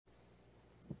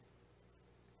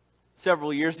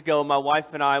Several years ago, my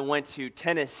wife and I went to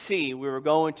Tennessee. We were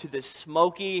going to the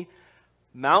Smoky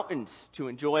Mountains to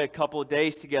enjoy a couple of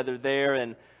days together there.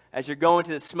 And as you're going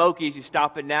to the Smokies, you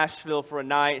stop in Nashville for a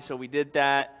night. So we did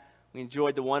that. We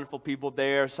enjoyed the wonderful people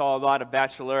there. Saw a lot of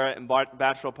bachelorette and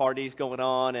bachelor parties going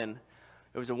on. And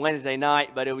it was a Wednesday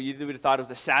night, but you would have thought it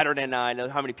was a Saturday night.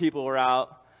 How many people were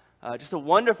out? Just a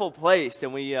wonderful place.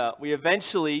 And we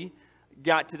eventually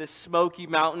got to the Smoky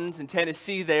Mountains in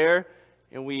Tennessee there.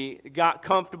 And we got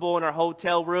comfortable in our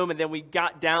hotel room, and then we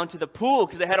got down to the pool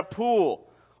because they had a pool.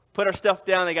 Put our stuff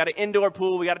down. They got an indoor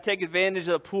pool. We got to take advantage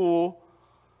of the pool.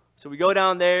 So we go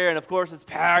down there, and of course it's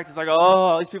packed. It's like,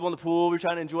 oh, these people in the pool. We're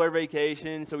trying to enjoy our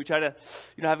vacation, so we try to,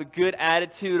 have a good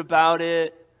attitude about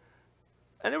it.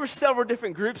 And there were several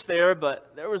different groups there,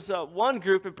 but there was one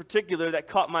group in particular that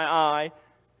caught my eye,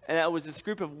 and that was this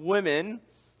group of women,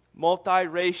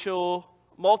 multiracial,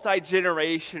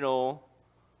 multi-generational,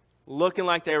 looking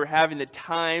like they were having the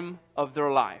time of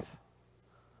their life.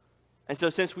 And so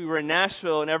since we were in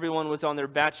Nashville and everyone was on their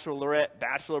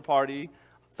bachelor party,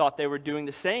 thought they were doing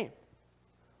the same.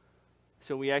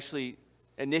 So we actually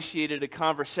initiated a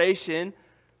conversation.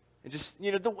 And just,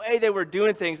 the way they were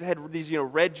doing things, they had these,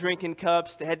 red drinking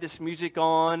cups. They had this music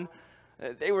on.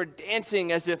 They were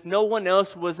dancing as if no one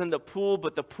else was in the pool,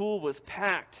 but the pool was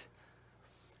packed.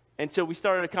 And so we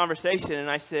started a conversation, and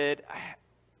I said,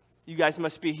 you guys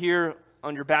must be here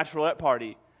on your bachelorette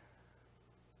party.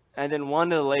 And then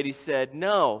one of the ladies said,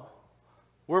 no,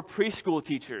 we're preschool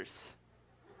teachers.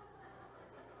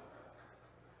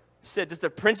 I said, does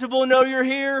the principal know you're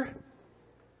here?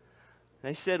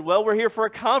 They said, well, we're here for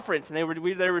a conference. And they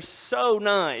were so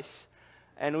nice.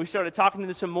 And we started talking to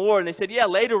them some more. And they said, yeah,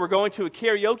 later we're going to a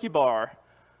karaoke bar.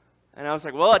 And I was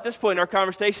like, well, at this point in our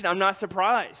conversation, I'm not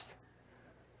surprised.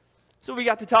 So we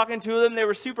got to talking to them. They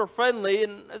were super friendly.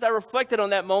 And as I reflected on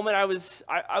that moment, I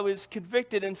was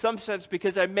convicted in some sense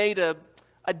because I made a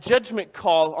judgment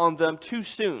call on them too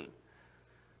soon.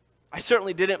 I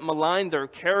certainly didn't malign their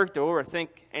character or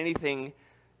think anything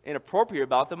inappropriate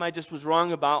about them. I just was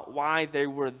wrong about why they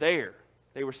were there.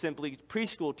 They were simply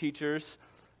preschool teachers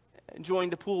enjoying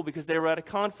the pool because they were at a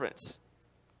conference.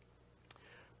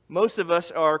 Most of us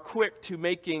are quick to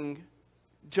making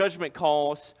judgment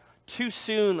calls too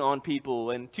soon on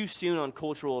people and too soon on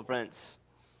cultural events.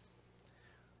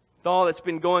 With all that's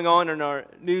been going on in our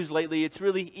news lately, it's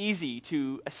really easy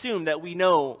to assume that we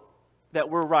know that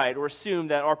we're right or assume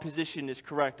that our position is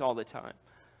correct all the time.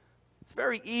 It's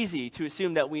very easy to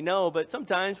assume that we know, but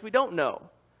sometimes we don't know.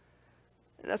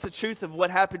 And that's the truth of what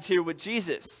happens here with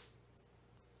Jesus.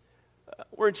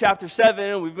 We're in chapter 7,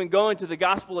 and we've been going through the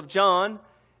Gospel of John,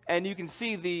 and you can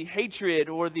see the hatred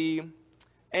or the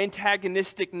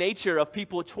antagonistic nature of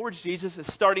people towards Jesus is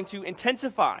starting to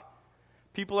intensify.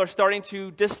 People are starting to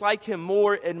dislike him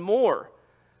more and more.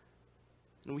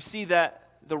 And we see that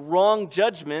the wrong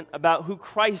judgment about who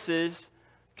Christ is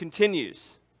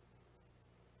continues.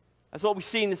 That's what we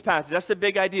see in this passage. That's the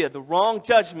big idea. The wrong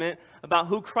judgment about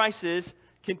who Christ is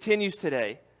continues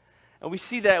today. And we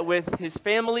see that with his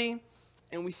family,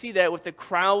 and we see that with the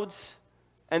crowds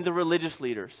and the religious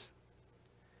leaders.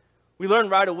 We learn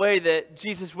right away that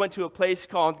Jesus went to a place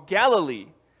called Galilee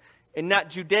and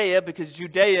not Judea, because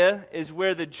Judea is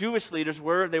where the Jewish leaders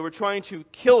were. They were trying to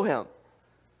kill him.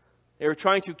 They were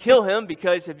trying to kill him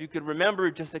because, if you could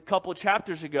remember just a couple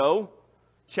chapters ago,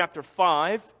 chapter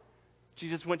 5,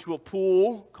 Jesus went to a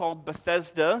pool called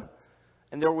Bethesda,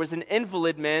 and there was an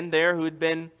invalid man there who had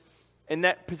been in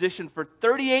that position for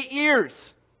 38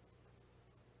 years.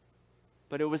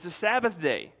 But it was the Sabbath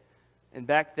day, and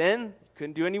back then,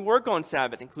 couldn't do any work on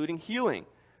Sabbath, including healing.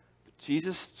 But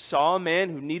Jesus saw a man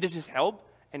who needed his help,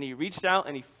 and he reached out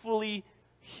and he fully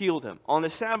healed him on the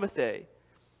Sabbath day.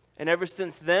 And ever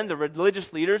since then, the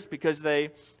religious leaders, because they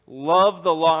loved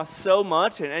the law so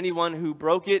much, and anyone who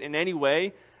broke it in any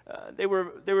way, they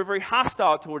were very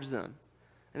hostile towards them.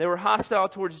 And they were hostile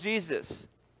towards Jesus.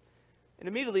 And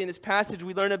immediately in this passage,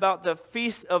 we learn about the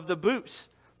Feast of the Booths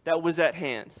that was at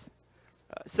hand.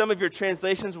 Some of your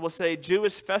translations will say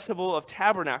Jewish Festival of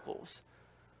Tabernacles.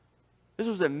 This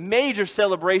was a major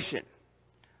celebration.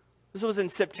 This was in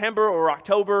September or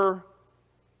October,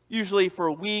 usually for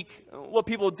a week. What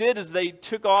people did is they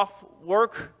took off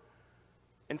work,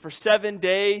 and for 7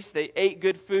 days they ate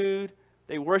good food,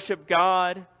 they worshiped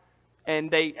God,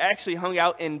 and they actually hung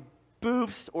out in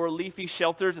booths or leafy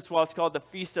shelters. That's why it's called the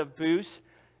Feast of Booths.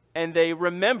 And they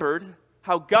remembered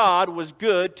how God was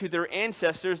good to their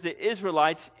ancestors, the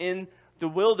Israelites, in the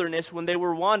wilderness when they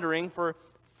were wandering for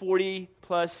 40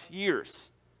 plus years.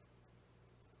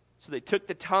 So they took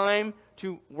the time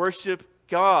to worship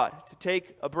God, to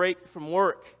take a break from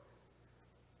work.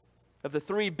 of the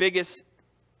three biggest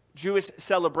Jewish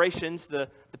celebrations, the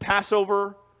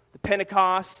Passover, the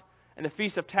Pentecost, and the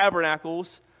Feast of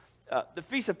Tabernacles. The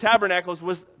Feast of Tabernacles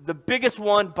was the biggest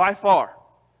one by far.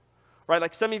 Right?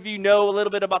 Like some of you know a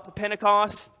little bit about the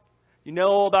Pentecost. You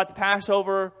know about the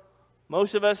Passover.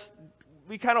 Most of us,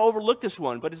 we kind of overlooked this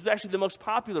one, but it's actually the most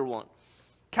popular one.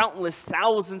 Countless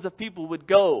thousands of people would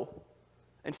go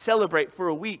and celebrate for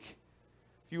a week.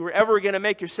 If you were ever going to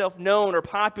make yourself known or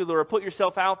popular or put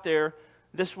yourself out there,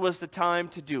 this was the time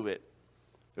to do it.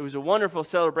 It was a wonderful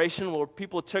celebration where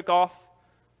people took off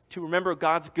to remember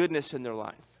God's goodness in their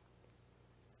life.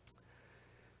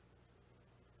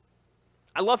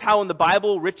 I love how in the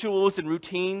Bible, rituals and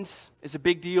routines is a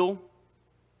big deal.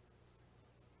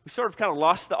 We sort of kind of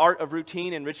lost the art of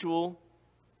routine and ritual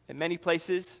in many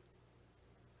places.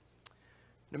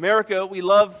 In America, we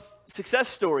love success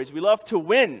stories. We love to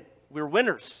win. We're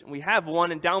winners. We have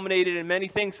won and dominated in many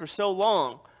things for so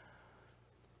long.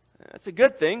 That's a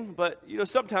good thing, but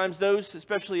sometimes those,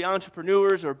 especially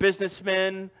entrepreneurs or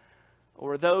businessmen,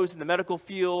 or those in the medical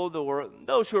field, or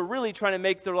those who are really trying to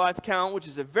make their life count, which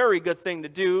is a very good thing to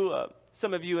do.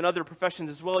 Some of you in other professions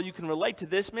as well, you can relate to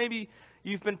this. Maybe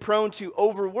you've been prone to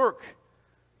overwork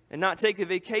and not take a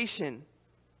vacation.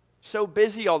 So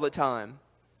busy all the time.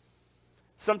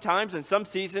 Sometimes, in some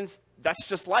seasons, that's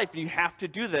just life. You have to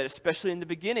do that, especially in the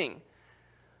beginning.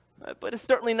 But it's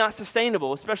certainly not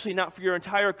sustainable, especially not for your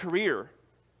entire career.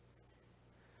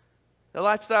 The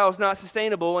lifestyle is not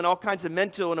sustainable, and all kinds of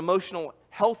mental and emotional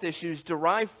health issues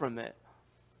derive from it.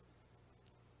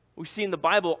 We see in the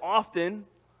Bible often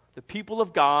the people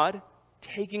of God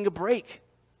taking a break.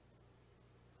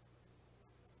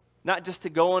 Not just to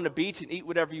go on the beach and eat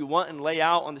whatever you want and lay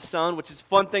out on the sun, which is a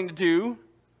fun thing to do,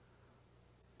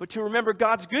 but to remember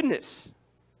God's goodness,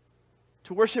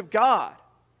 to worship God,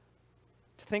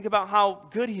 to think about how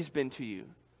good He's been to you.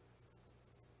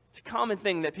 It's a common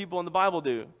thing that people in the Bible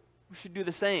do. We should do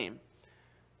the same.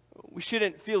 We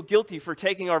shouldn't feel guilty for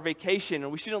taking our vacation,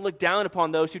 and we shouldn't look down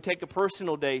upon those who take a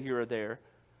personal day here or there.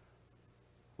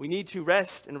 We need to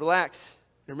rest and relax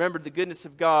and remember the goodness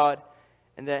of God,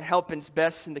 and that happens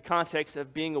best in the context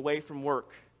of being away from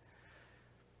work.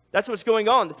 That's what's going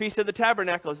on, the Feast of the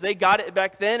Tabernacles. They got it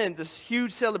back then in this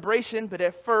huge celebration, but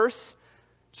at first,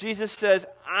 Jesus says,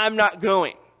 I'm not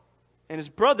going. And his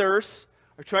brothers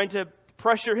are trying to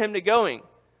pressure him to going.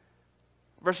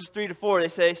 Verses 3-4, they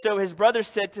say, So his brothers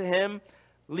said to him,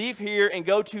 Leave here and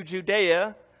go to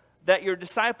Judea, that your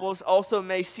disciples also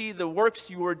may see the works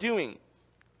you are doing.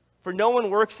 For no one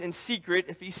works in secret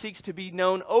if he seeks to be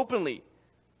known openly.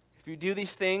 If you do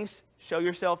these things, show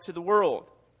yourself to the world.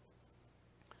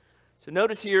 So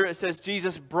notice here it says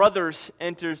Jesus' brothers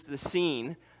enters the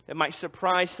scene. That might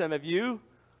surprise some of you.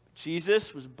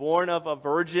 Jesus was born of a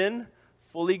virgin,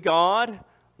 fully God.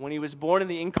 When he was born in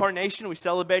the incarnation, we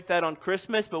celebrate that on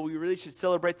Christmas, but we really should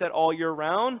celebrate that all year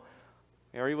round.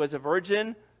 Mary was a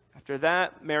virgin. After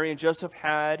that, Mary and Joseph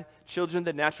had children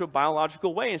the natural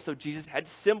biological way, and so Jesus had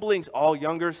siblings, all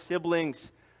younger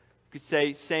siblings. You could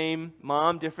say same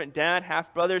mom, different dad,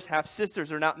 half brothers, half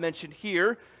sisters are not mentioned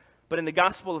here, but in the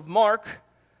Gospel of Mark,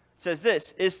 it says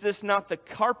this, Is this not the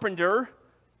carpenter?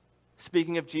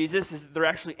 Speaking of Jesus, they're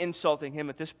actually insulting him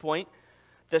at this point.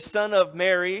 The son of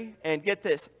Mary, and get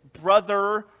this,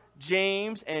 brother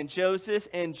James and Joseph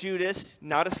and Judas,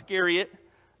 not Iscariot,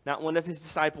 not one of his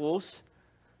disciples,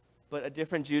 but a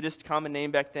different Judas, common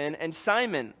name back then, and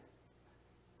Simon.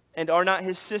 And are not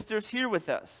his sisters here with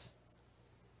us?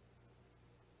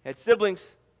 He had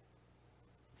siblings.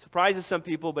 Surprises some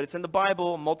people, but it's in the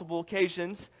Bible on multiple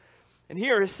occasions. And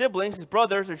here his siblings, his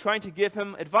brothers, are trying to give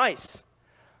him advice.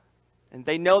 And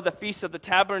they know the Feast of the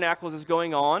Tabernacles is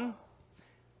going on.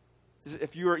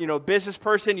 If you're a business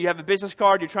person, you have a business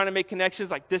card, you're trying to make connections,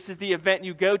 like this is the event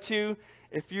you go to.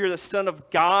 If you're the Son of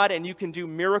God and you can do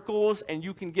miracles and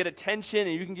you can get attention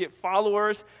and you can get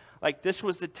followers, like this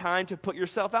was the time to put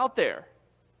yourself out there.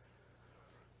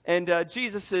 And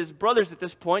Jesus' brothers at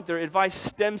this point, their advice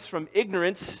stems from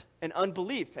ignorance and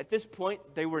unbelief. At this point,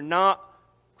 they were not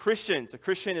Christians. A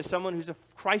Christian is someone who's a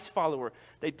Christ follower.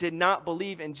 They did not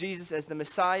believe in Jesus as the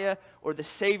Messiah or the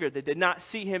Savior. They did not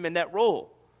see him in that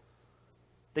role.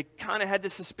 They kind of had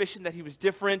this suspicion that he was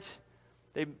different.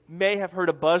 They may have heard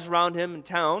a buzz around him in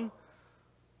town.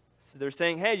 So they're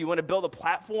saying, hey, you want to build a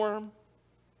platform?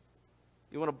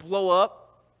 You want to blow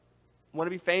up? Want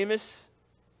to be famous?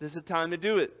 This is the time to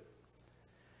do it.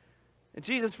 And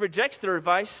Jesus rejects their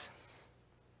advice,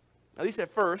 at least at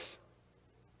first.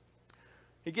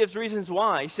 He gives reasons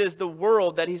why. He says the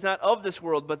world, that he's not of this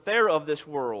world, but they're of this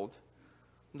world.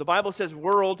 The Bible says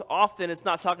world, often it's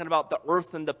not talking about the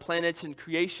earth and the planets and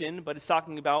creation, but it's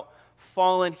talking about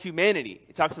fallen humanity.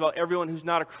 It talks about everyone who's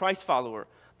not a Christ follower,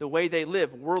 the way they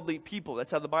live, worldly people.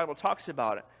 That's how the Bible talks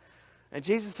about it. And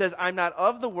Jesus says, I'm not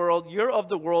of the world, you're of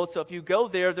the world, so if you go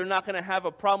there, they're not going to have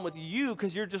a problem with you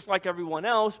because you're just like everyone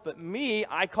else. But me,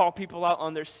 I call people out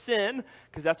on their sin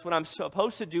because that's what I'm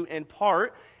supposed to do in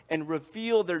part, and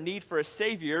reveal their need for a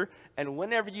Savior. And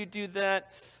whenever you do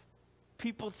that,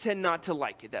 people tend not to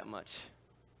like it that much.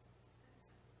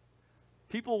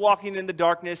 People walking in the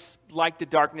darkness like the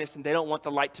darkness, and they don't want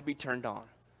the light to be turned on.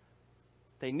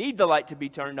 They need the light to be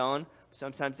turned on.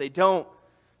 Sometimes they don't.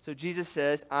 So Jesus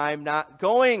says, I'm not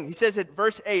going. He says at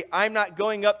verse 8, I'm not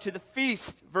going up to the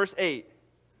feast. Verse 8.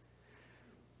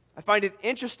 I find it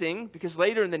interesting because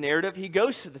later in the narrative, he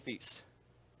goes to the feast.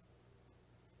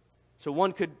 So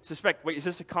one could suspect, wait, is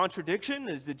this a contradiction?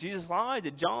 Did Jesus lie?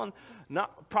 Did John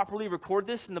not properly record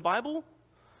this in the Bible?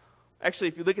 Actually,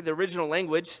 if you look at the original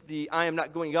language, the I am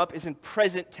not going up is in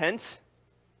present tense.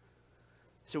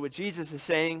 So what Jesus is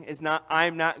saying is not,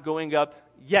 I'm not going up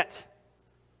yet.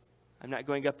 I'm not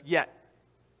going up yet.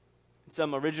 In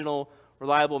some original,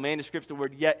 reliable manuscripts, the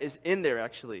word yet is in there,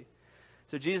 actually.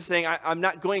 So Jesus is saying, I'm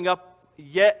not going up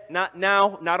yet, not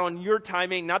now, not on your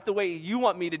timing, not the way you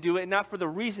want me to do it, not for the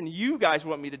reason you guys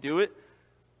want me to do it,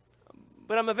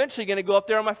 but I'm eventually going to go up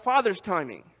there on my Father's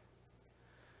timing.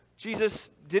 Jesus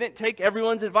didn't take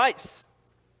everyone's advice.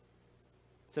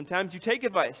 Sometimes you take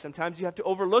advice. Sometimes you have to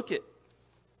overlook it.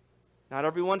 Not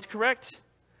everyone's correct.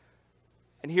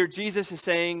 And here Jesus is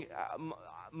saying,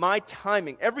 my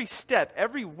timing, every step,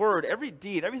 every word, every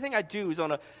deed, everything I do is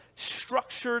on a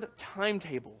structured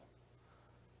timetable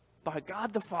by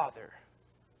God the Father.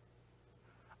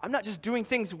 I'm not just doing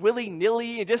things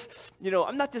willy-nilly and just,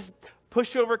 I'm not this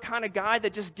pushover kind of guy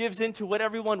that just gives in to what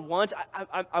everyone wants.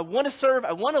 I want to serve,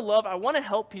 I want to love, I want to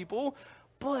help people,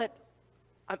 but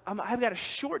I've got a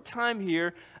short time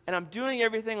here, and I'm doing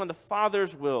everything on the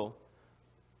Father's will.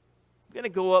 I'm going to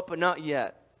go up, but not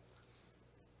yet.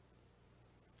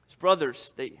 His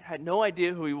brothers, they had no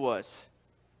idea who he was.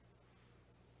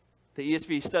 The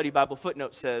ESV Study Bible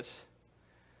footnote says,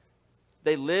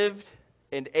 they lived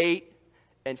and ate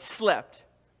and slept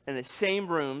in the same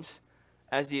rooms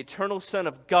as the eternal Son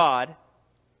of God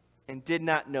and did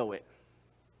not know it.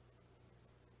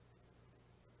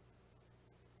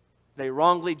 They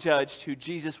wrongly judged who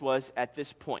Jesus was at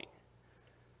this point.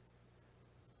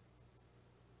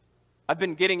 I've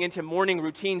been getting into morning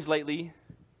routines lately.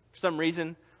 For some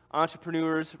reason,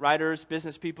 entrepreneurs, writers,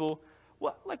 business people,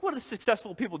 what do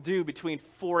successful people do between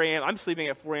 4 a.m.? I'm sleeping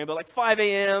at 4 a.m., but 5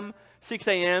 a.m., 6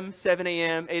 a.m., 7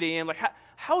 a.m., 8 a.m.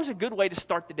 How is a good way to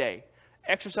start the day?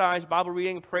 Exercise, Bible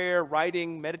reading, prayer,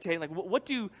 writing, meditating. What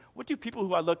do people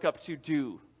who I look up to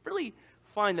do? Really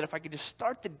find that if I could just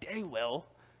start the day well,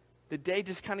 the day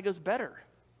just kind of goes better.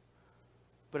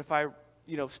 But if I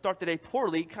start the day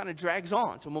poorly, it kind of drags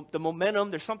on. So the momentum,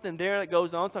 there's something there that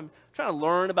goes on. So I'm trying to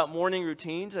learn about morning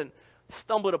routines and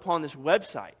stumbled upon this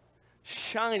website.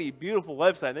 Shiny, beautiful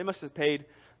website. They must have paid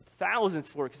thousands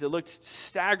for it because it looked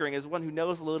staggering. As one who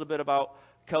knows a little bit about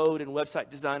code and website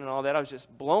design and all that, I was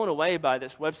just blown away by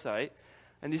this website.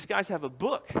 And these guys have a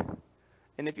book.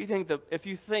 And if you think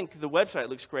the website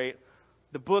looks great,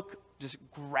 the book just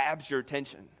grabs your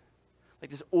attention.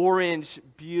 Like this orange,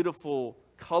 beautiful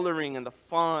coloring and the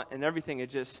font and everything,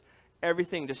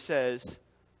 everything just says,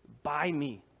 buy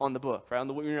me on the book, right, on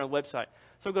the website.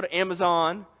 So I go to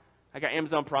Amazon. I got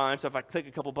Amazon Prime, so if I click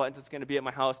a couple buttons, it's going to be at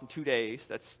my house in 2 days.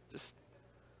 That's just,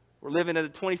 we're living in the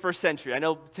 21st century. I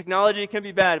know technology can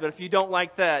be bad, but if you don't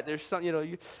like that, there's some,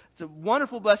 it's a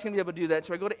wonderful blessing to be able to do that.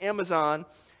 So I go to Amazon,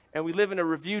 and we live in a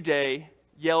review day,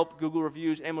 Yelp, Google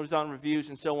reviews, Amazon reviews,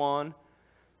 and so on.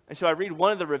 And so I read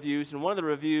one of the reviews, and one of the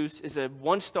reviews is a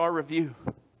 1-star review.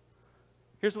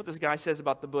 Here's what this guy says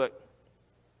about the book.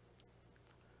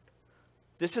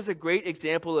 This is a great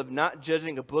example of not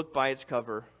judging a book by its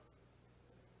cover.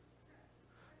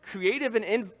 Creative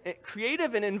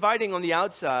and inviting on the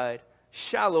outside,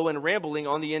 shallow and rambling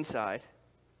on the inside.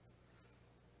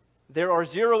 There are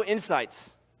 0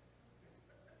 insights.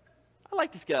 I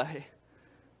like this guy.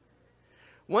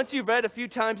 Once you've read a few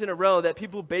times in a row that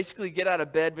people basically get out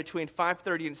of bed between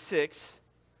 5:30 and 6,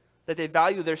 that they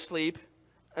value their sleep,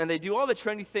 and they do all the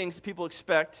trendy things that people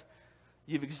expect,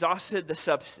 you've exhausted the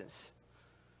substance.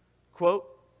 Quote,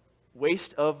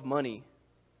 waste of money,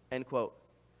 end quote.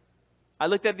 I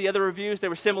looked at the other reviews. They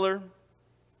were similar.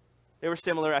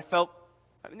 I felt,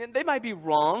 they might be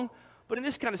wrong, but in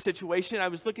this kind of situation, I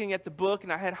was looking at the book,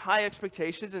 and I had high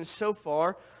expectations, and so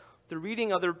far, the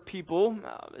reading other people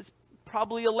is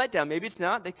probably a letdown. Maybe it's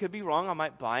not. They could be wrong. I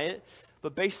might buy it.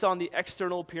 But based on the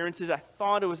external appearances, I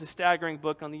thought it was a staggering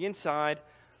book. On the inside,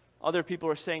 other people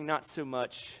are saying not so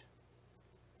much.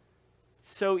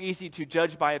 It's so easy to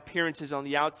judge by appearances on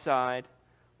the outside,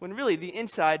 when really the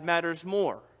inside matters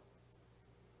more.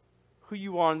 Who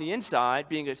you are on the inside,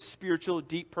 being a spiritual,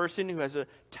 deep person who has a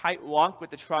tight walk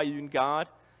with the triune God,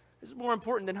 is more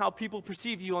important than how people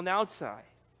perceive you on the outside.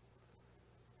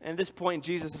 And at this point in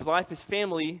Jesus' life, his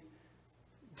family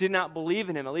did not believe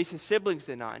in him. At least his siblings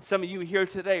did not. And some of you here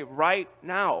today, right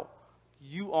now,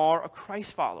 you are a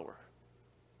Christ follower.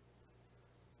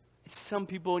 And some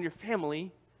people in your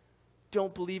family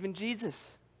don't believe in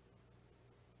Jesus.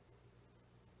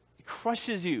 It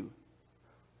crushes you.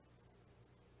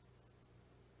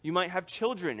 You might have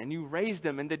children and you raise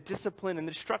them in the discipline and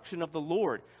instruction of the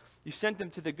Lord. You sent them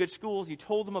to the good schools, you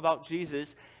told them about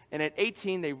Jesus, and at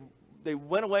 18 they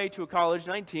went away to a college,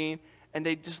 19, and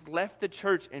they just left the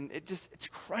church, and it's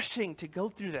crushing to go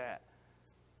through that.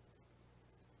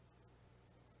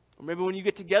 Or maybe when you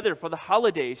get together for the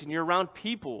holidays and you're around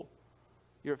people,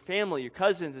 your family, your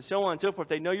cousins, and so on and so forth,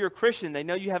 they know you're a Christian, they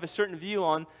know you have a certain view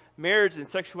on marriage and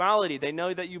sexuality, they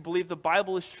know that you believe the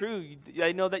Bible is true,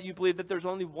 they know that you believe that there's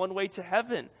only one way to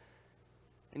heaven,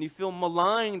 and you feel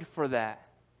maligned for that.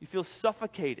 You feel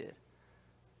suffocated.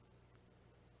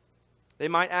 They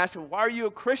might ask, why are you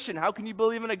a Christian? How can you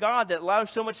believe in a God that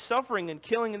allows so much suffering and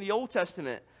killing in the Old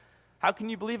Testament? How can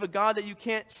you believe a God that you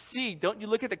can't see? Don't you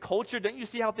look at the culture? Don't you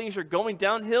see how things are going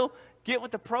downhill? Get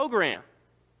with the program.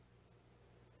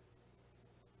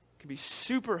 It can be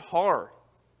super hard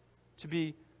to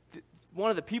be one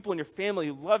of the people in your family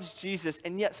who loves Jesus,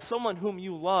 and yet someone whom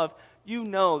you love, you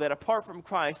know that apart from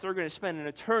Christ, they're going to spend an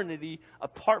eternity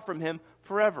apart from him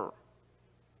forever.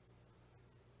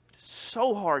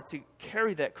 So hard to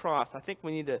carry that cross. I think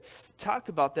we need to talk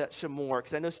about that some more,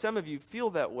 because I know some of you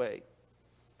feel that way.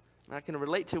 And I can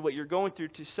relate to what you're going through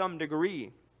to some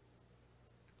degree.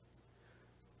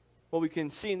 What we can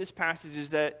see in this passage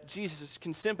is that Jesus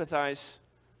can sympathize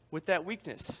with that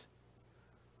weakness.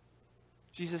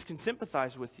 Jesus can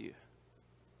sympathize with you.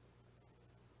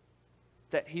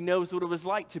 That he knows what it was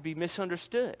like to be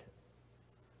misunderstood.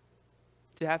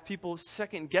 To have people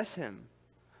second guess him.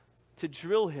 To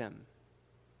drill him.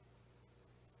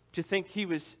 To think he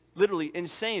was literally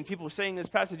insane. People were saying in this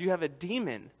passage, you have a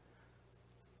demon.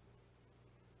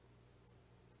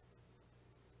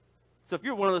 So if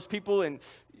you're one of those people and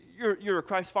you're a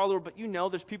Christ follower, but you know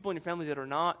there's people in your family that are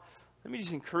not, let me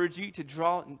just encourage you to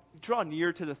draw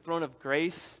near to the throne of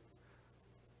grace,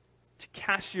 to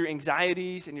cast your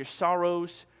anxieties and your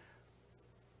sorrows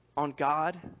on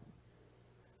God.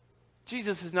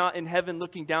 Jesus is not in heaven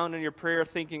looking down on your prayer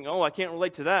thinking, oh, I can't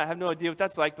relate to that. I have no idea what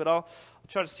that's like, but I'll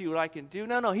try to see what I can do.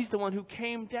 No, he's the one who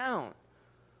came down.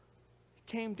 He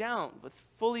came down with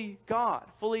fully God,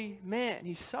 fully man.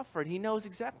 He suffered. He knows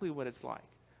exactly what it's like.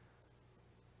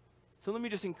 So let me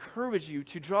just encourage you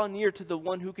to draw near to the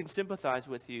one who can sympathize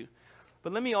with you.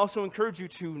 But let me also encourage you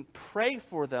to pray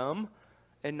for them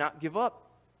and not give up.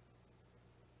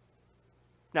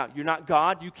 Now, you're not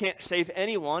God. You can't save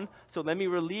anyone. So let me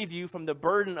relieve you from the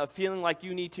burden of feeling like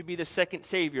you need to be the second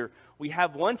Savior. We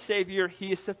have one Savior.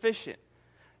 He is sufficient.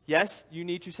 Yes, you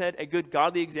need to set a good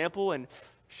godly example and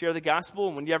share the gospel.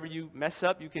 And whenever you mess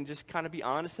up, you can just kind of be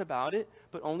honest about it.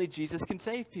 But only Jesus can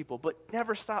save people. But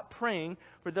never stop praying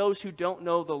for those who don't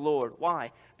know the Lord.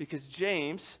 Why? Because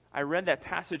James, I read that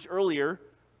passage earlier,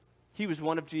 he was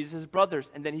one of Jesus' brothers,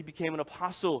 and then he became an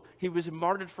apostle. He was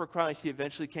martyred for Christ. He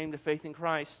eventually came to faith in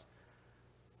Christ.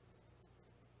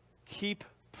 Keep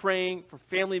praying for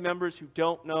family members who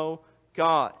don't know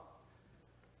God.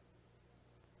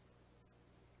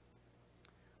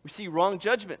 We see wrong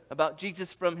judgment about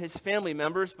Jesus from his family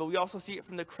members, but we also see it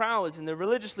from the crowds and the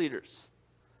religious leaders.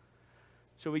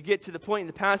 So we get to the point in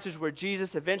the passage where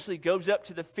Jesus eventually goes up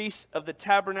to the Feast of the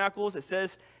Tabernacles. It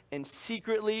says, and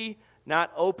secretly,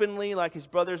 not openly like his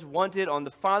brothers wanted, on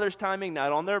the Father's timing,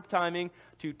 not on their timing,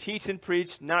 to teach and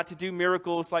preach, not to do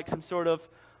miracles like some sort of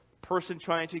person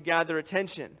trying to gather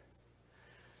attention.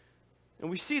 And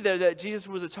we see there that Jesus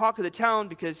was the talk of the town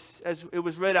because as it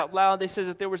was read out loud, they says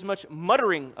that there was much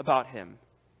muttering about him.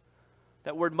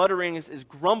 That word muttering is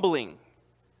grumbling.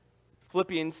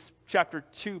 Philippians chapter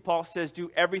 2, Paul says, do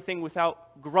everything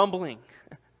without grumbling.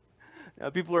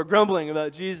 Now, people are grumbling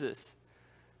about Jesus.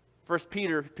 First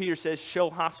Peter says, show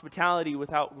hospitality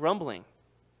without grumbling.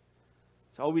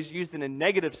 It's always used in a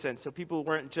negative sense, so people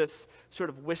weren't just sort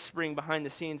of whispering behind the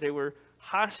scenes. They were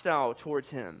hostile towards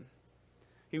him.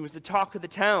 He was the talk of the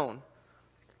town.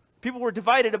 People were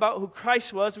divided about who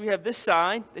Christ was. We have this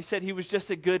side. They said he was just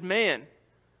a good man.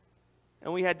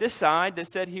 And we had this side that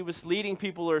said he was leading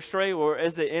people astray, or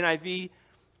as the NIV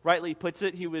rightly puts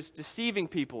it, he was deceiving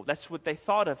people. That's what they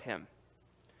thought of him.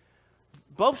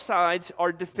 Both sides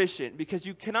are deficient because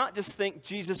you cannot just think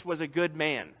Jesus was a good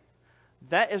man.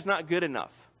 That is not good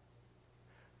enough.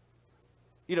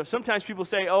 Sometimes people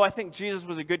say, I think Jesus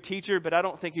was a good teacher, but I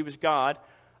don't think he was God.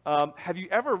 Have you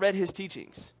ever read his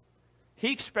teachings?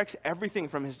 He expects everything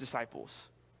from his disciples.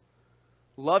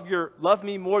 Love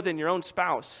me more than your own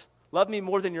spouse. Love me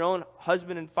more than your own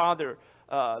husband and father.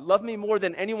 Love me more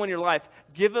than anyone in your life.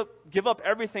 Give up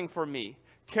everything for me.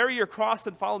 Carry your cross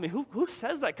and follow me. Who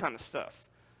says that kind of stuff?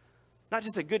 Not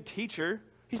just a good teacher.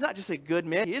 He's not just a good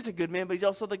man. He is a good man, but he's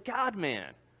also the God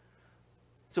man.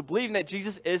 So believing that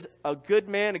Jesus is a good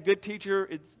man, a good teacher,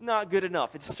 it's not good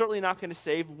enough. It's certainly not going to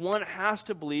save. One has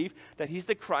to believe that he's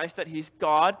the Christ, that he's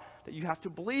God, that you have to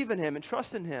believe in him and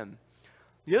trust in him.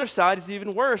 The other side is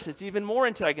even worse. It's even more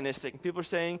antagonistic. People are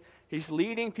saying he's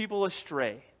leading people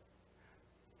astray.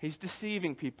 He's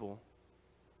deceiving people.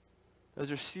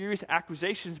 Those are serious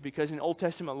accusations because in Old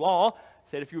Testament law, it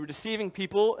said if you were deceiving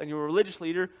people and you were a religious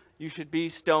leader, you should be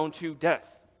stoned to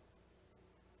death.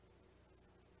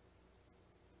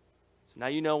 So now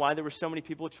you know why there were so many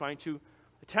people trying to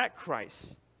attack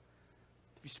Christ.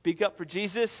 If you speak up for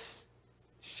Jesus,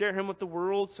 share him with the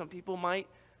world, some people might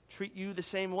treat you the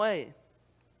same way.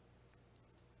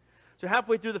 So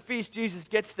halfway through the feast, Jesus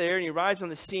gets there and he arrives on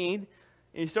the scene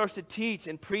and he starts to teach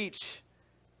and preach.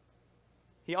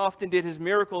 He often did his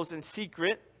miracles in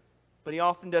secret, but he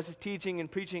often does his teaching and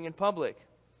preaching in public.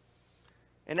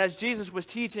 And as Jesus was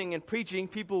teaching and preaching,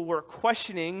 people were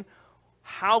questioning,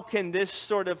 how can this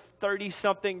sort of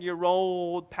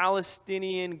 30-something-year-old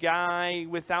Palestinian guy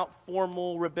without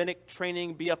formal rabbinic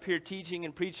training be up here teaching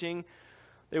and preaching?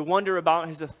 They wonder about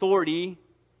his authority.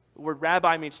 The word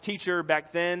rabbi means teacher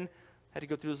back then. Had to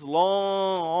go through this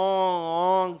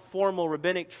long, formal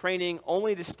rabbinic training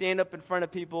only to stand up in front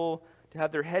of people, to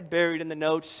have their head buried in the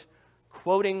notes,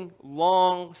 quoting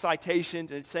long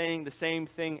citations and saying the same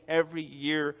thing every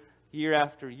year, year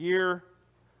after year.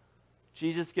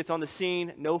 Jesus gets on the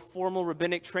scene, no formal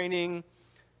rabbinic training,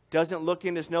 doesn't look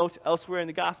in his notes. Elsewhere in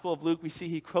the Gospel of Luke, we see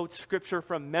he quotes scripture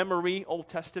from memory, Old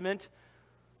Testament,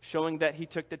 showing that he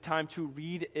took the time to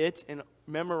read it and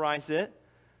memorize it.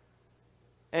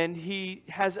 And he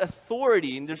has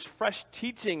authority, and there's fresh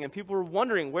teaching, and people are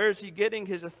wondering, where is he getting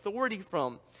his authority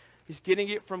from? He's getting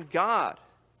it from God.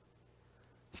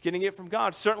 He's getting it from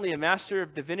God. Certainly a Master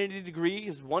of Divinity degree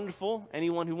is wonderful.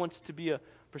 Anyone who wants to be a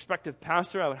prospective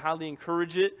pastor, I would highly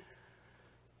encourage it.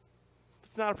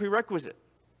 It's not a prerequisite.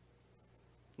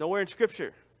 Nowhere in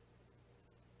Scripture.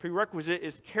 Prerequisite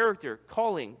is character,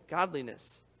 calling,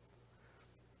 godliness.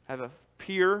 I have a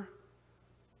peer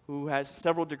who has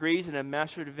several degrees and a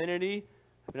Master of Divinity.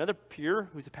 I have another peer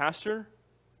who's a pastor,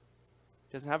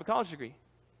 doesn't have a college degree.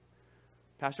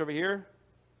 Pastor over here,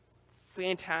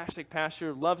 fantastic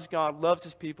pastor, loves God, loves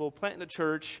his people, planting the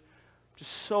church,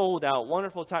 just sold out,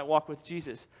 wonderful tight walk with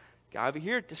Jesus. Guy over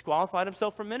here disqualified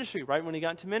himself from ministry right when he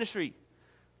got into ministry.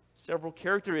 Several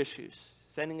character issues,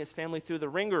 sending his family through the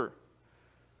ringer.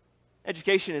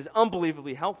 Education is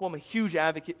unbelievably helpful. I'm a huge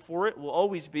advocate for it, will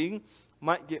always be.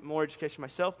 Might get more education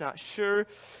myself, not sure.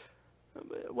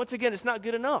 But once again, it's not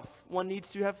good enough. One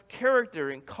needs to have character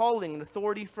and calling and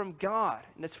authority from God,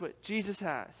 and that's what Jesus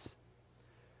has.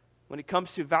 When it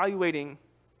comes to evaluating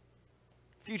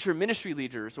future ministry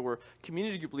leaders or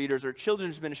community group leaders or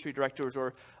children's ministry directors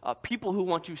or people who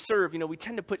want to serve, we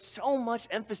tend to put so much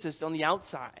emphasis on the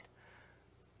outside.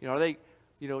 Are they,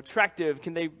 attractive?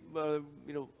 Can they,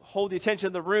 hold the attention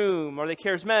of the room? Are they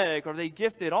charismatic? Are they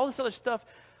gifted? All this other stuff,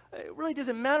 it really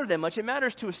doesn't matter that much. It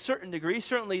matters to a certain degree.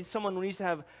 Certainly someone needs to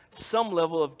have some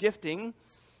level of gifting.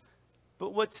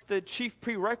 But what's the chief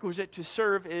prerequisite to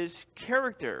serve is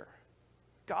character,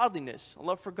 godliness, a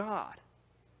love for God.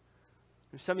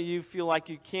 And some of you feel like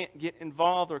you can't get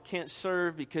involved or can't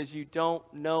serve because you don't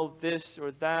know this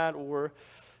or that, or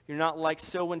you're not like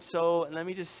so-and-so. And let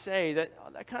me just say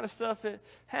that kind of stuff, it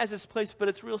has its place, but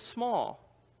it's real small.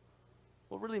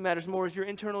 What really matters more is your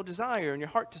internal desire and your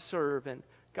heart to serve, and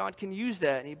God can use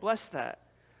that, and he blessed that.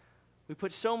 We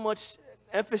put so much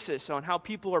emphasis on how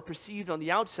people are perceived on the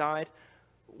outside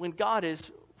when God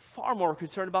is far more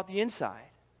concerned about the inside.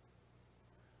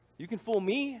 You can fool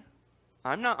me.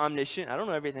 I'm not omniscient. I don't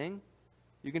know everything.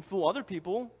 You can fool other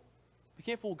people. You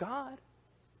can't fool God.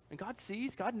 And God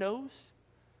sees. God knows.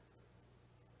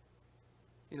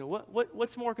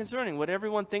 What's more concerning? What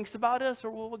everyone thinks about us or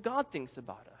what God thinks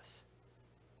about us?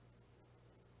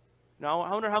 Now,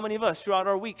 I wonder how many of us throughout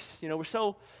our weeks, we're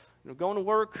so, going to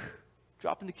work,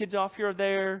 dropping the kids off here or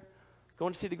there,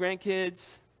 going to see the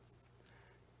grandkids.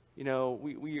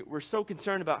 we're so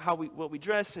concerned about what we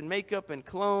dress and makeup and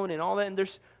cologne and all that.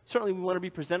 And certainly we want to be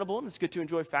presentable, and it's good to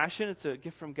enjoy fashion. It's a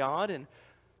gift from God, and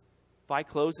buy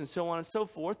clothes and so on and so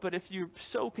forth. But if you're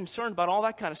so concerned about all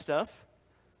that kind of stuff,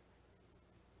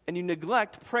 and you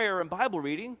neglect prayer and Bible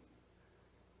reading,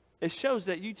 it shows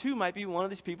that you too might be one of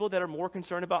these people that are more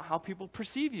concerned about how people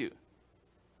perceive you.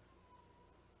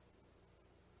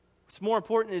 What's more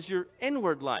important is your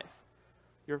inward life,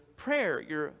 your prayer,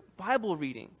 your Bible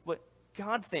reading, what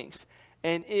God thinks.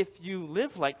 And if you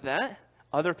live like that,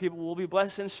 other people will be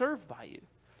blessed and served by you.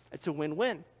 It's a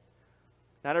win-win.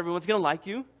 Not everyone's going to like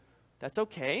you. That's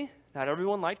okay. Not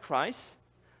everyone liked Christ.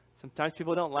 Sometimes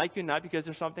people don't like you, not because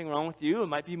there's something wrong with you. It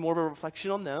might be more of a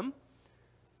reflection on them.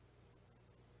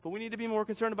 But we need to be more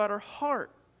concerned about our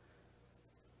heart,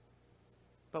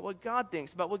 about what God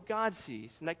thinks, about what God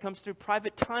sees. And that comes through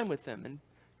private time with Him and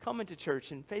coming to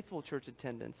church and faithful church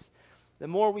attendance. The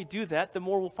more we do that, the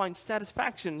more we'll find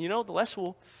satisfaction. The less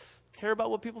we'll care about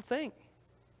what people think.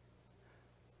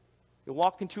 You'll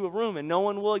walk into a room and no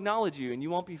one will acknowledge you, and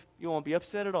you won't be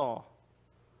upset at all.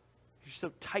 You're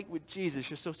so tight with Jesus.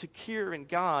 You're so secure in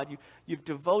God. You've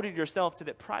devoted yourself to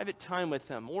that private time with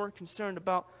Him, more concerned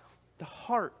about the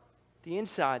heart, the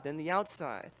inside, than the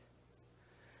outside.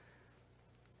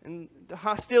 And the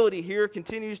hostility here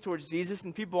continues towards Jesus,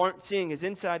 and people aren't seeing His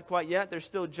inside quite yet. They're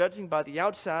still judging by the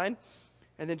outside.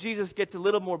 And then Jesus gets a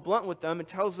little more blunt with them and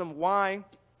tells them why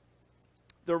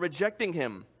they're rejecting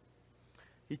Him.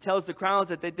 He tells the crowds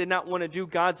that they did not want to do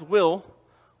God's will,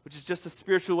 which is just a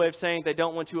spiritual way of saying they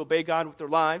don't want to obey God with their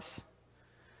lives.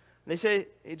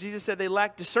 Jesus said they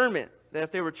lack discernment, that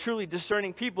if they were truly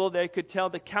discerning people, they could tell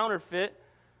the counterfeit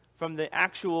from the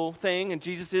actual thing, and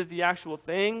Jesus is the actual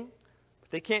thing, but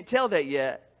they can't tell that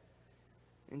yet.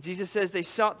 And Jesus says they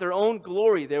sought their own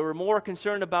glory. They were more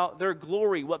concerned about their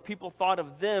glory, what people thought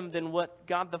of them, than what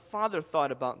God the Father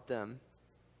thought about them.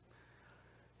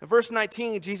 In verse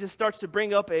 19, Jesus starts to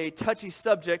bring up a touchy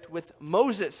subject with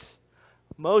Moses.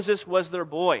 Moses was their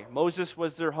boy. Moses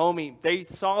was their homie. They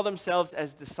saw themselves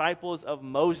as disciples of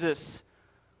Moses.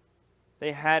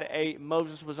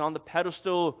 Moses was on the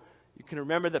pedestal. You can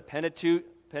remember the Pentateuch.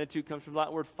 Pentateuch comes from the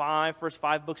Latin word first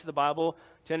 5 books of the Bible.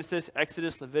 Genesis,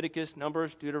 Exodus, Leviticus,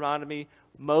 Numbers, Deuteronomy.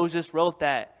 Moses wrote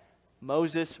that.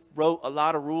 Moses wrote a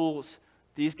lot of rules.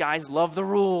 These guys love the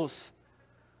rules.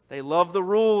 They love the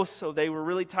rules, so they were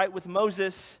really tight with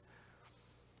Moses.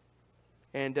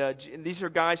 And these are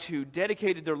guys who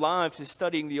dedicated their lives to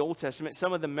studying the Old Testament,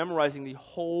 some of them memorizing the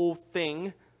whole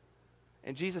thing.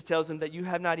 And Jesus tells them that you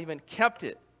have not even kept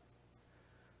it.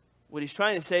 What He's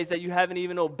trying to say is that you haven't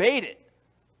even obeyed it.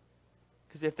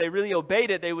 Because if they really obeyed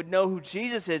it, they would know who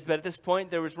Jesus is. But at this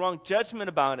point, there was wrong judgment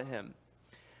about Him.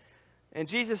 And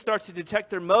Jesus starts to detect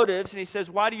their motives, and He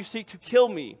says, "Why do you seek to kill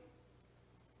me?"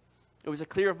 It was a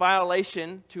clear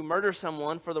violation to murder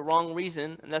someone for the wrong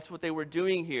reason, and that's what they were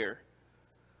doing here.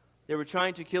 They were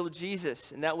trying to kill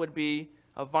Jesus, and that would be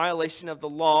a violation of the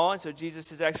law. And so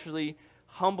Jesus is actually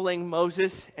humbling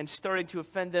Moses and starting to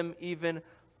offend them even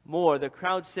more. The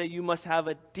crowd say, "You must have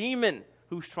a demon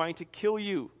who's trying to kill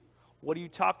you. What are you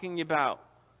talking about?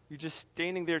 You're just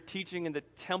standing there teaching in the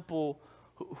temple.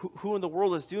 Who in the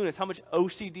world is doing this? How much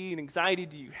OCD and anxiety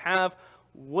do you have?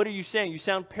 What are you saying? You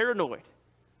sound paranoid."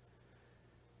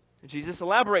 And Jesus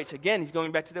elaborates. Again, He's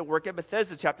going back to the work at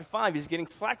Bethesda, chapter 5. He's getting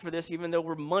flack for this, even though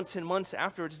we're months and months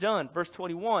after it's done. Verse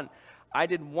 21, "I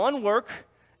did one work,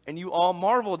 and you all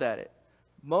marveled at it.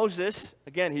 Moses,"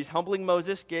 again, He's humbling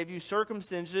Moses, "gave you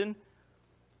circumcision,"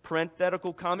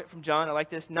 parenthetical comment from John, I like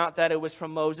this, not that it was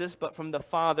from Moses, but from the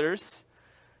fathers,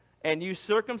 "and you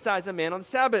circumcise a man on the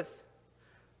Sabbath.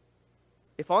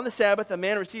 If on the Sabbath a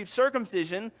man receives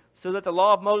circumcision, so that the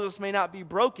law of Moses may not be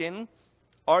broken,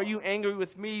 are you angry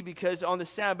with me because on the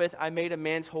Sabbath I made a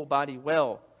man's whole body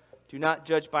well? Do not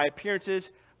judge by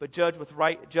appearances, but judge with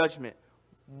right judgment."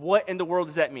 What in the world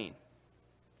does that mean?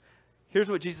 Here's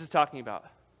what Jesus is talking about.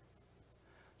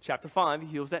 Chapter 5, He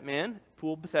heals that man,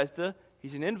 pool of Bethesda.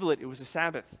 He's an invalid. It was a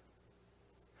Sabbath.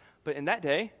 But in that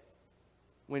day,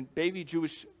 when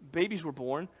Jewish babies were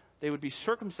born, they would be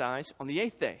circumcised on the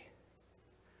 8th day.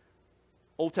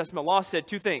 Old Testament law said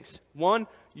 2 things. 1,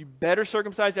 you better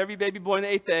circumcise every baby born on the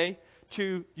 8th day.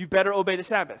 2, you better obey the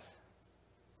Sabbath.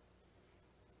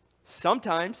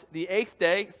 Sometimes the 8th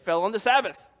day fell on the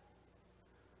Sabbath.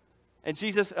 And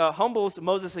Jesus humbles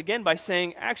Moses again by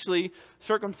saying, actually,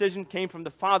 circumcision came from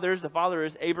the fathers. The father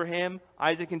is Abraham,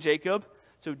 Isaac, and Jacob.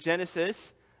 So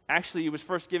Genesis, actually, it was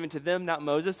first given to them, not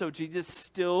Moses. So Jesus is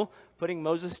still putting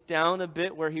Moses down a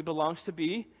bit where he belongs to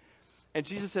be. And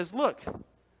Jesus says, look,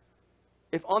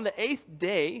 if on the 8th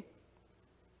day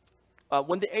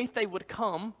when the eighth day would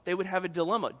come, they would have a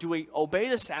dilemma. Do we obey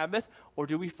the Sabbath or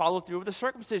do we follow through with the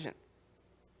circumcision?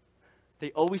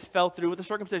 They always fell through with the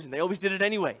circumcision. They always did it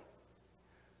anyway.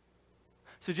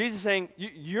 So Jesus is saying,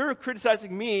 you're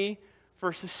criticizing me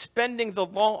for suspending the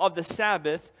law of the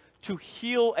Sabbath to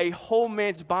heal a whole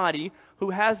man's body who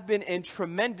has been in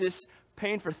tremendous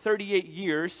pain for 38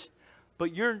 years,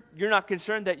 but you're not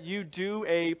concerned that you do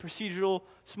a procedural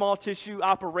small tissue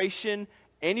operation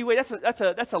anyway.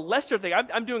 That's a lesser thing.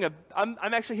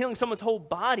 I'm actually healing someone's whole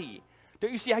body.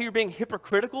 Don't you see how you're being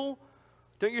hypocritical?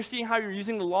 Don't you see how you're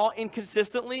using the law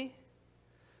inconsistently?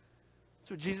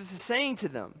 That's what Jesus is saying to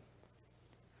them.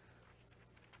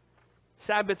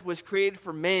 Sabbath was created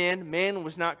for man. Man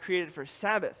was not created for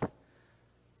Sabbath.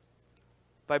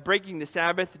 By breaking the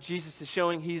Sabbath, Jesus is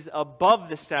showing he's above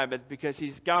the Sabbath because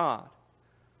he's God.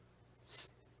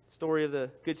 Story of the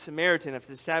Good Samaritan. If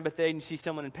it's the Sabbath day and you see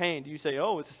someone in pain, do you say,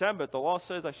 oh, it's a Sabbath, the law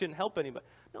says I shouldn't help anybody?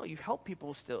 No, you help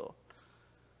people still.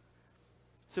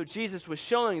 So Jesus was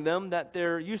showing them that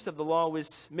their use of the law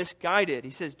was misguided. He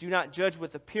says, do not judge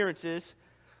with appearances,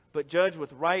 but judge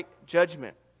with right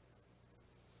judgment.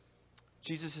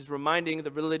 Jesus is reminding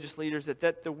the religious leaders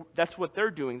that's what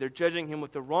they're doing. They're judging him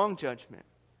with the wrong judgment.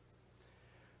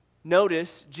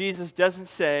 Notice, Jesus doesn't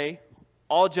say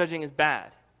all judging is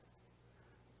bad.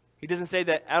 He doesn't say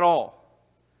that at all.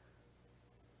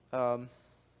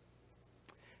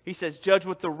 He says judge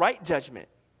with the right judgment.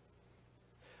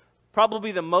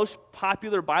 Probably the most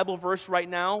popular Bible verse right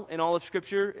now in all of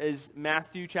Scripture is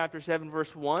Matthew chapter 7,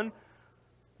 verse 1,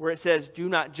 where it says, do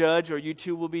not judge or you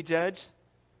too will be judged.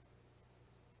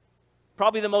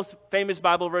 Probably the most famous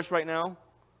Bible verse right now.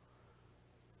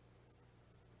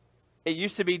 It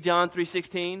used to be John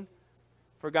 3:16.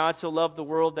 For God so loved the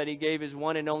world that he gave his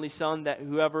one and only Son, that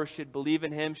whoever should believe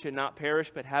in him should not perish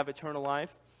but have eternal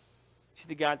life. You see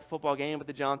the guy at the football game with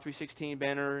the John 3:16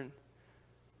 banner. And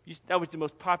that was the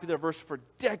most popular verse for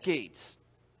decades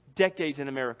in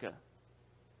America.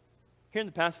 Here in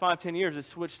the past 5-10 years, it's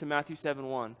switched to Matthew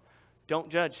 7:1. Don't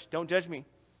judge. Don't judge me.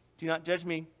 Do not judge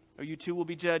me, or you too will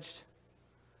be judged.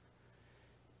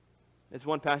 As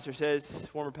one pastor says,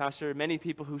 former pastor, many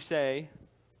people who say,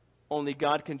 only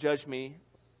God can judge me,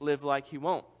 live like he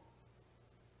won't.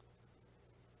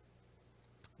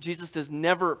 Jesus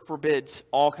never forbids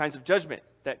all kinds of judgment.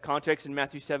 That context in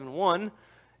Matthew 7:1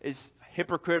 is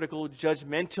hypocritical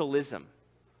judgmentalism.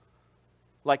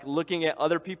 Like looking at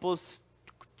other people's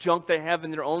junk they have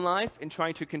in their own life and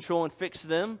trying to control and fix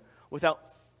them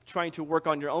without trying to work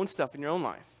on your own stuff in your own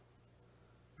life.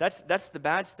 That's the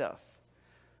bad stuff.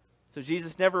 So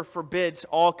Jesus never forbids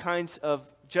all kinds of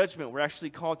judgment. We're actually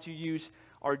called to use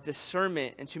our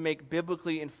discernment and to make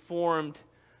biblically informed,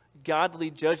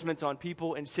 godly judgments on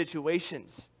people and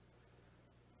situations.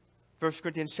 1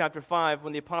 Corinthians chapter 5,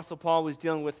 when the Apostle Paul was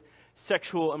dealing with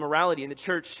sexual immorality in the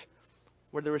church,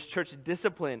 where there was church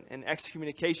discipline and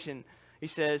excommunication, he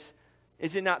says,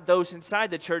 is it not those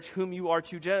inside the church whom you are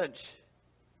to judge?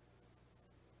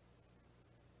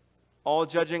 All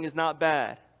judging is not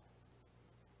bad.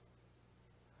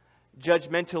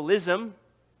 Judgmentalism,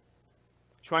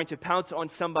 trying to pounce on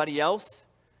somebody else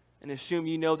and assume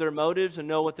you know their motives and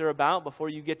know what they're about before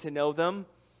you get to know them,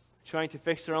 trying to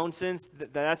fix their own sins,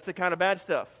 that's the kind of bad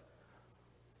stuff.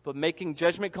 But making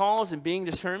judgment calls and being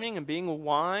discerning and being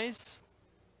wise,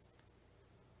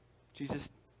 Jesus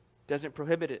doesn't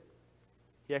prohibit it.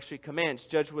 He actually commands,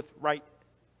 judge with right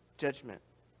judgment.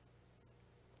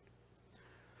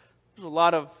 There's a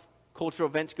lot of cultural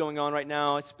events going on right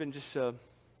now. It's been just a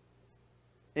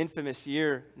infamous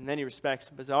year in many respects,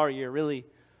 a bizarre year, really.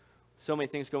 So many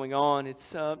things going on.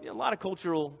 It's a lot of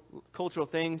cultural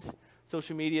things.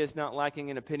 Social media is not lacking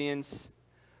in opinions.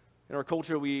 In our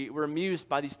culture, we're amused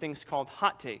by these things called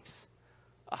hot takes.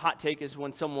 A hot take is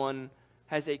when someone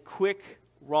has a quick,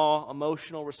 raw,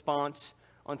 emotional response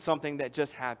on something that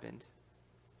just happened.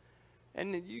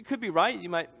 And you could be right. You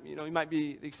might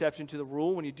be the exception to the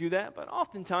rule when you do that. But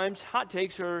oftentimes, hot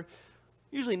takes are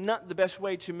usually not the best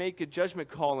way to make a judgment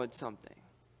call on something.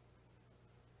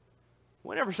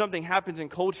 Whenever something happens in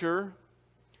culture,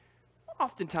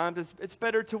 oftentimes it's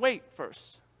better to wait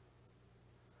first.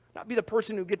 Not be the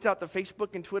person who gets out the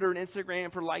Facebook and Twitter and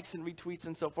Instagram for likes and retweets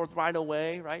and so forth right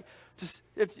away, right? Just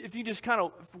if you just kind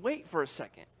of wait for a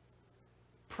second,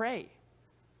 pray.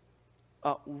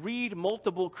 Read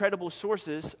multiple credible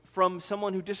sources from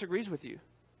someone who disagrees with you.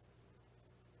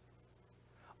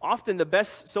 Often the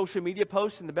best social media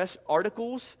posts and the best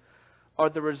articles are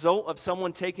the result of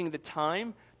someone taking the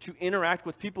time to interact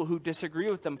with people who disagree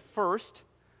with them first,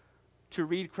 to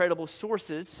read credible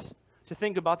sources, to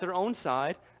think about their own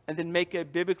side, and then make a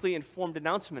biblically informed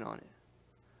announcement on it.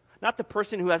 not the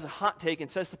person who has a hot take and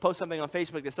says to post something on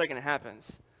Facebook the second it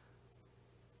happens.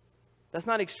 That's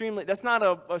not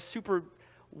a super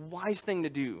wise thing to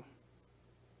do.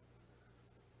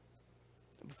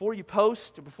 Before you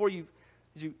post, or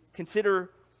as you consider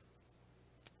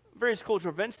various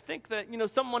cultural events, think that,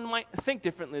 someone might think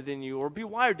differently than you or be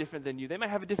wired different than you. They might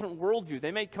have a different worldview.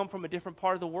 They may come from a different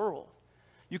part of the world.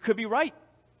 You could be right.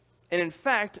 And in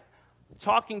fact,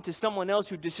 talking to someone else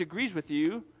who disagrees with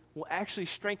you will actually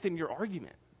strengthen your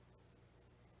argument.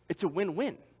 It's a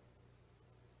win-win.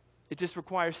 It just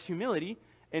requires humility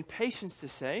and patience to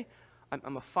say,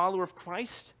 I'm a follower of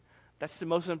Christ. That's the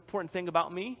most important thing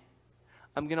about me.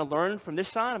 I'm going to learn from this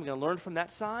side. I'm going to learn from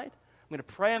that side. I'm going to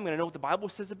pray. I'm going to know what the Bible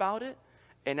says about it.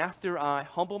 And after I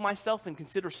humble myself and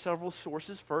consider several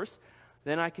sources first,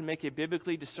 then I can make a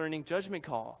biblically discerning judgment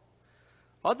call.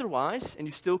 Otherwise, and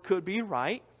you still could be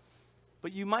right,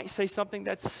 but you might say something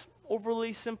that's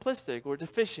overly simplistic or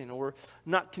deficient or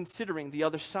not considering the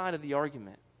other side of the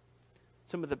argument.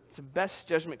 Some of the best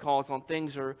judgment calls on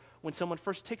things are when someone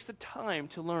first takes the time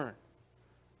to learn,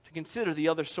 to consider the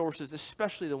other sources,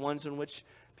 especially the ones in which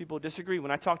people disagree. When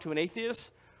I talk to an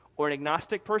atheist or an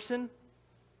agnostic person,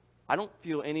 I don't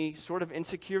feel any sort of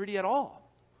insecurity at all.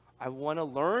 I want to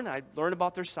learn. I learn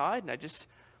about their side, and I just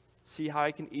see how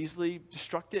I can easily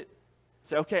destruct it.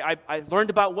 Say, okay, I learned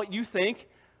about what you think.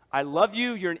 I love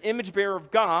you. You're an image bearer of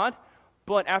God.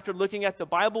 But after looking at the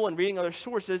Bible and reading other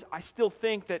sources, I still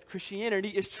think that Christianity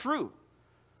is true.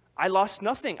 I lost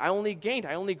nothing. I only gained.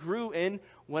 I only grew in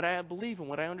what I believe and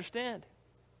what I understand.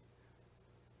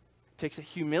 It takes a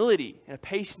humility and a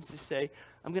patience to say,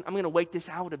 I'm going to wait this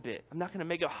out a bit. I'm not going to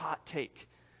make a hot take.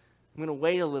 I'm going to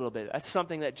wait a little bit. That's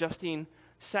something that Justine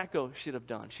Sacco should have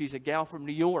done. She's a gal from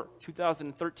New York,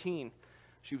 2013.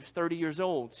 She was 30 years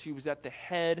old. She was at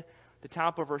the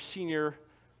top of her senior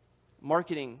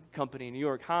marketing company in New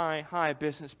York, high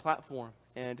business platform.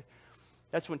 And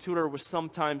that's when Twitter was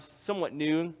sometimes somewhat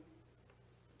new.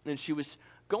 And she was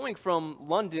going from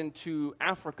London to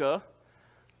Africa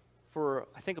for,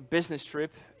 I think, a business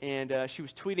trip. And she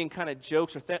was tweeting kind of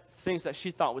jokes or things that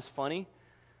she thought was funny.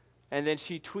 And then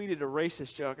she tweeted a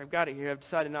racist joke. I've got it here. I've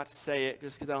decided not to say it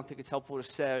just because I don't think it's helpful to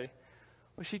say.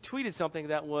 But she tweeted something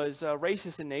that was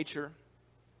racist in nature.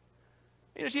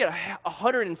 She had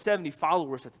 170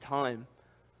 followers at the time.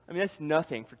 I mean, that's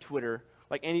nothing for Twitter.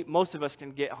 Like most of us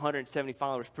can get 170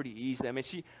 followers pretty easily. I mean,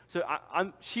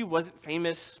 she wasn't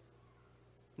famous.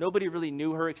 Nobody really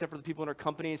knew her except for the people in her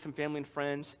company and some family and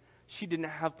friends. She didn't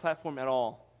have a platform at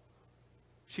all.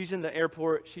 She's in the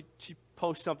airport. She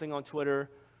posts something on Twitter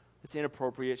that's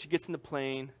inappropriate. She gets in the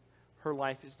plane. Her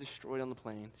life is destroyed on the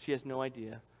plane. She has no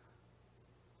idea.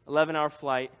 11-hour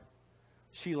flight.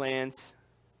 She lands.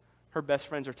 Her best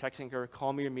friends are texting her,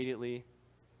 call me immediately.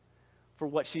 For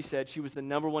what she said, she was the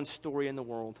 #1 story in the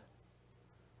world.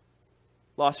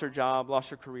 Lost her job, lost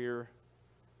her career.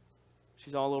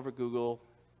 She's all over Google.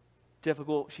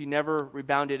 Difficult. She never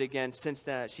rebounded again since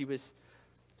that. She was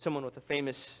someone with a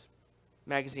famous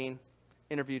magazine,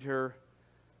 interviewed her.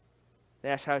 They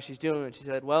asked how she's doing, and she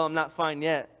said, well, I'm not fine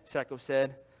yet, Sacco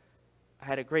said. I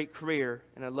had a great career,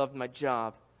 and I loved my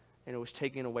job, and it was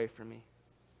taken away from me.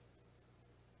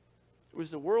 It was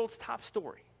the world's top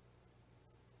story.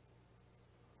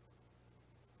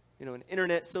 An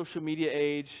internet, social media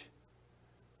age,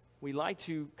 we like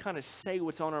to kind of say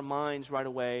what's on our minds right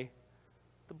away.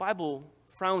 The Bible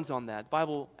frowns on that. The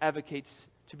Bible advocates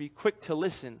to be quick to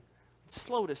listen,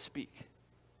 slow to speak.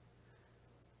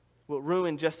 What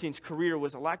ruined Justine's career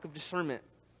was a lack of discernment,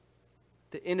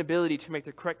 the inability to make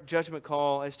the correct judgment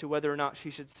call as to whether or not she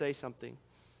should say something.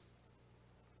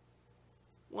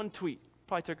 One tweet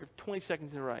probably took her 20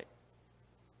 seconds to write.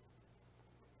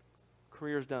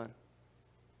 Career's done.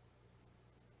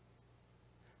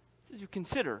 As you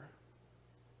consider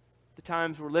the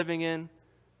times we're living in,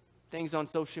 things on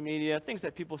social media, things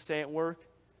that people say at work,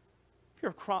 if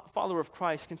you're a follower of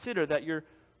Christ, consider that your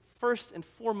first and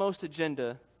foremost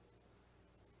agenda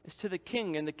is to the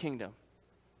King and the kingdom.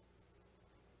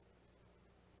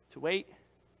 To wait,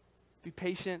 be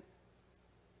patient,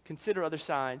 consider other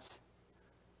sides,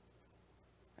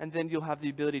 and then you'll have the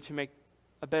ability to make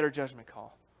a better judgment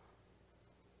call.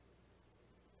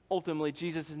 Ultimately,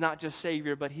 Jesus is not just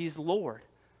Savior, but He's Lord.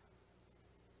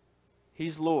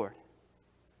 He's Lord.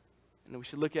 And we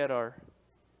should look at our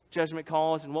judgment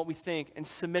calls and what we think and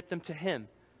submit them to Him,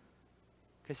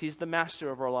 because He's the master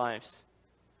of our lives.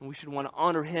 And we should want to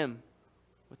honor Him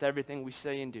with everything we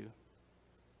say and do.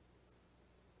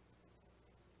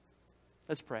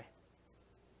 Let's pray.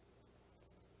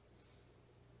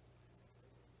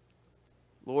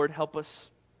 Lord, help us.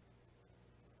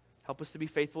 Help us to be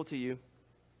faithful to You.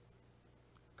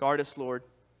 Guard us, Lord.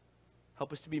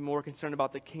 Help us to be more concerned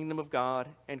about the kingdom of God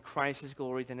and Christ's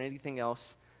glory than anything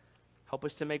else. Help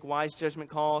us to make wise judgment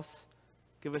calls.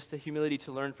 Give us the humility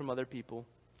to learn from other people.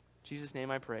 In Jesus' name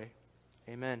I pray.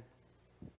 Amen.